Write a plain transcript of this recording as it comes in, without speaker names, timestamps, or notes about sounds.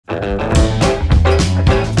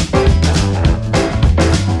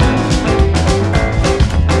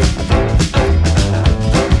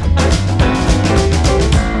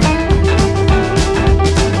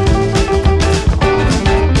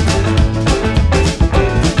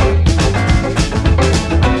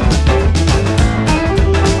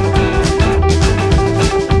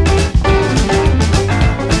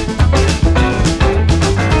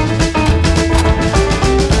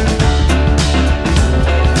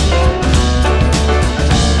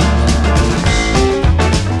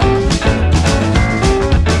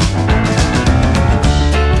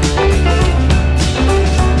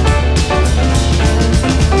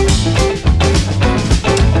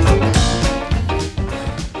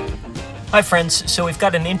Hi friends, so we've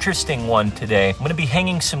got an interesting one today. I'm going to be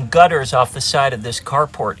hanging some gutters off the side of this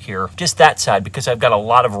carport here. Just that side, because I've got a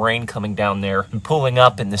lot of rain coming down there and pooling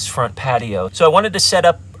up in this front patio. So I wanted to set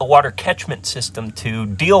up a water catchment system to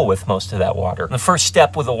deal with most of that water. The first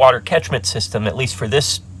step with a water catchment system, at least for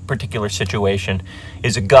this particular situation,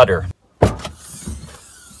 is a gutter.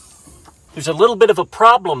 There's a little bit of a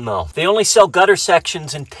problem though. They only sell gutter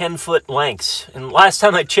sections in 10-foot lengths. And last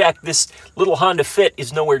time I checked, this little Honda Fit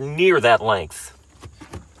is nowhere near that length.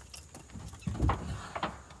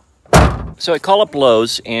 So I call up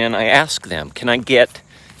Lowe's and I ask them, can I get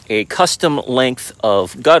a custom length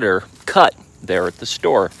of gutter cut there at the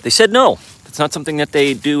store? They said no. It's not something that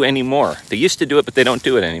they do anymore. They used to do it, but they don't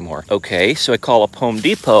do it anymore. Okay, so I call up Home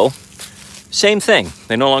Depot. Same thing,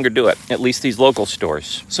 they no longer do it, at least these local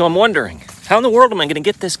stores. So I'm wondering, how in the world am I gonna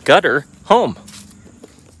get this gutter home?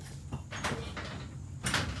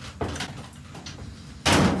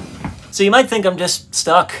 So you might think I'm just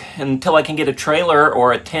stuck until I can get a trailer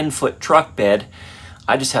or a 10-foot truck bed.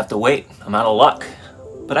 I just have to wait, I'm out of luck.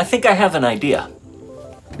 But I think I have an idea.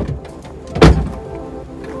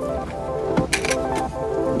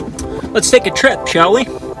 Let's take a trip, shall we?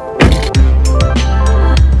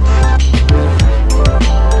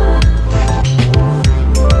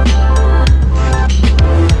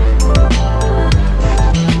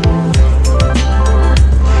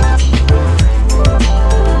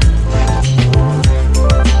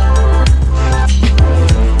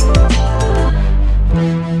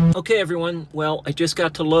 Okay everyone, well I just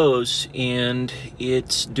got to Lowe's and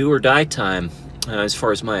it's do or die time as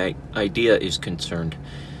far as my idea is concerned.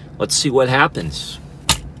 Let's see what happens.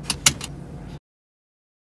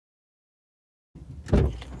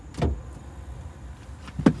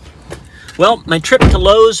 Well, my trip to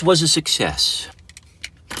Lowe's was a success.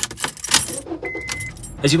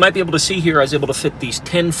 As you might be able to see here, I was able to fit these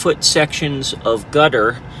 10-foot sections of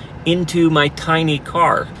gutter into my tiny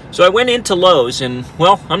car. So I went into Lowe's and,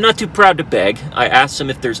 well, I'm not too proud to beg. I asked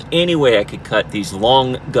them if there's any way I could cut these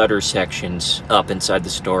long gutter sections up inside the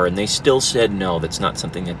store, and they still said no, that's not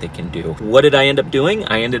something that they can do. What did I end up doing?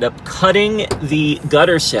 I ended up cutting the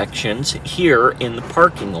gutter sections here in the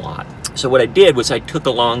parking lot. So what I did was I took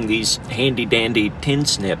along these handy-dandy tin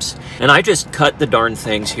snips and I just cut the darn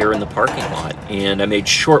things here in the parking lot, and I made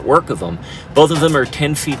short work of them. Both of them are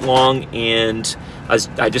 10 feet long, and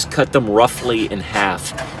I just cut them roughly in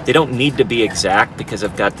half. They don't need to be exact because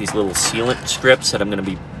I've got these little sealant strips that I'm going to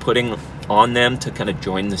be putting on them to kind of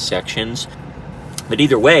join the sections. But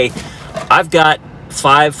either way, I've got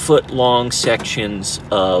 5-foot long sections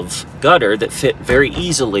of gutter that fit very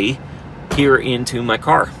easily here into my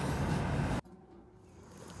car.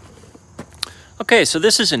 Okay, so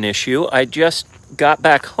this is an issue. I just got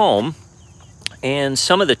back home and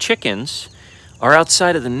some of the chickens are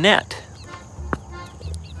outside of the net.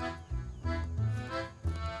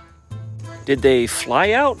 Did they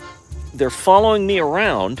fly out? They're following me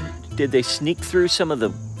around. Did they sneak through some of the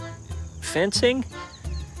fencing?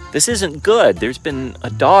 This isn't good. There's been a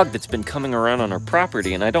dog that's been coming around on our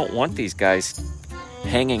property, and I don't want these guys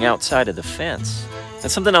hanging outside of the fence.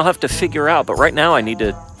 That's something I'll have to figure out, but right now I need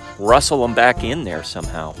to rustle them back in there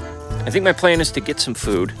somehow. I think my plan is to get some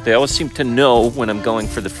food. They always seem to know when I'm going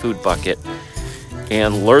for the food bucket,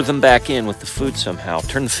 and lure them back in with the food somehow.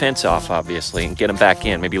 Turn the fence off, obviously, and get them back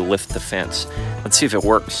in. Maybe lift the fence. Let's see if it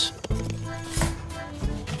works.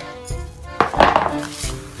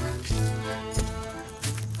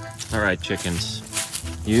 All right, chickens.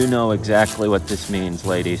 You know exactly what this means,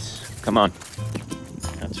 ladies. Come on.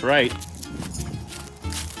 That's right.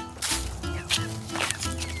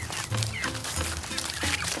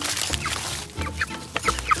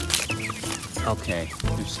 Okay,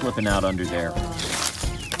 they're slipping out under there.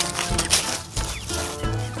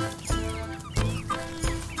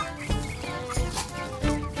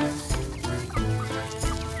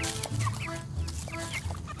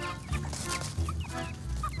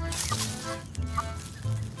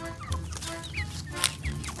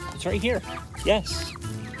 It's right here. Yes.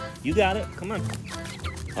 You got it. Come on.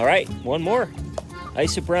 All right, one more.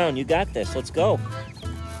 Isa Brown, you got this. Let's go.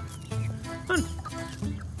 Come on.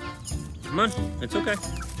 Come on. It's okay.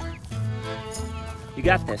 You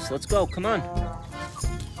got this. Let's go. Come on.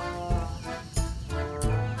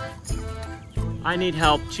 I need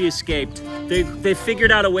help. She escaped. They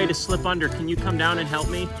figured out a way to slip under. Can you come down and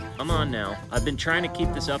help me? Come on now. I've been trying to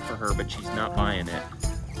keep this up for her, but she's not buying it.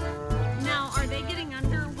 Now, are they getting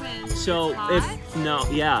under when So it's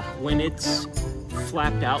hot? when it's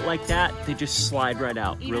flapped out like that, they just slide right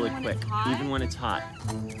out really quick, even when it's hot.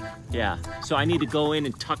 Yeah, so I need to go in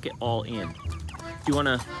and tuck it all in. Do you want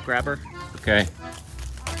to grab her? Okay.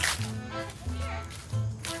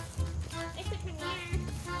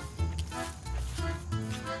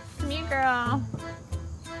 girl.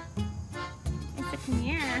 Isa, come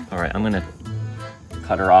here. All right, I'm gonna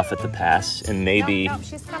cut her off at the pass and maybe... Nope,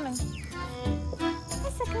 she's coming. Isa,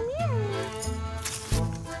 come here.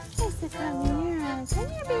 Isa, come here. Come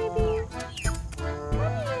here, baby. Come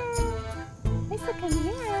here. Isa, come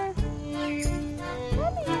here. Come here.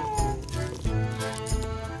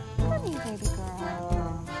 Come here, baby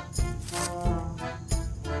girl.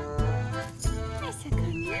 Isa,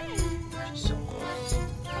 come here. She's so close.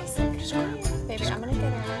 Isa, come here. Baby, I'm gonna get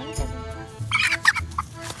her.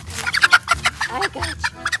 I got you.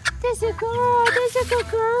 There's a girl. There's a good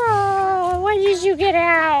girl. When did you get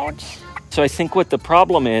out? So I think what the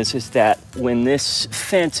problem is that when this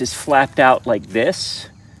fence is flapped out like this,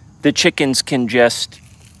 the chickens can just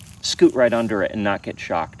scoot right under it and not get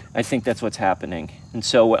shocked. I think that's what's happening. And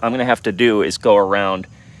so what I'm gonna have to do is go around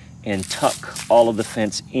and tuck all of the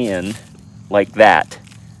fence in like that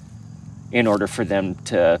in order for them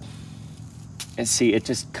to, and see, it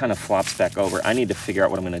just kind of flops back over. I need to figure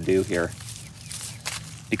out what I'm gonna do here.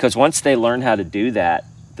 Because once they learn how to do that,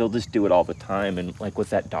 they'll just do it all the time. And like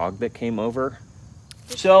with that dog that came over.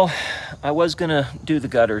 So I was gonna do the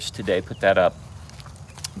gutters today, put that up.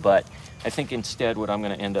 But I think instead what I'm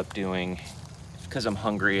gonna end up doing, because I'm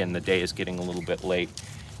hungry and the day is getting a little bit late,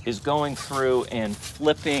 is going through and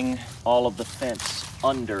flipping all of the fence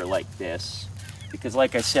under like this. Because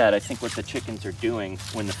like I said, I think what the chickens are doing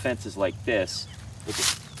when the fence is like this, they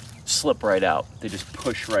just slip right out. They just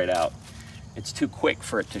push right out. It's too quick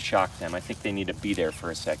for it to shock them. I think they need to be there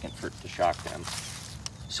for a second for it to shock them.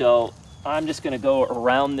 So I'm just gonna go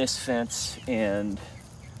around this fence and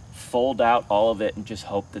fold out all of it and just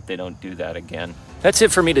hope that they don't do that again. That's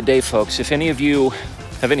it for me today, folks. If any of you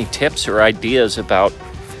have any tips or ideas about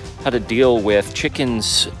how to deal with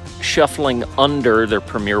chickens shuffling under their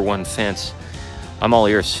Premier One fence, I'm all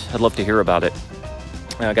ears. I'd love to hear about it.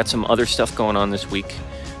 I got some other stuff going on this week.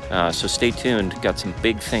 So stay tuned. Got some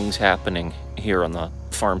big things happening here on the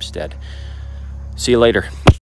farmstead. See you later.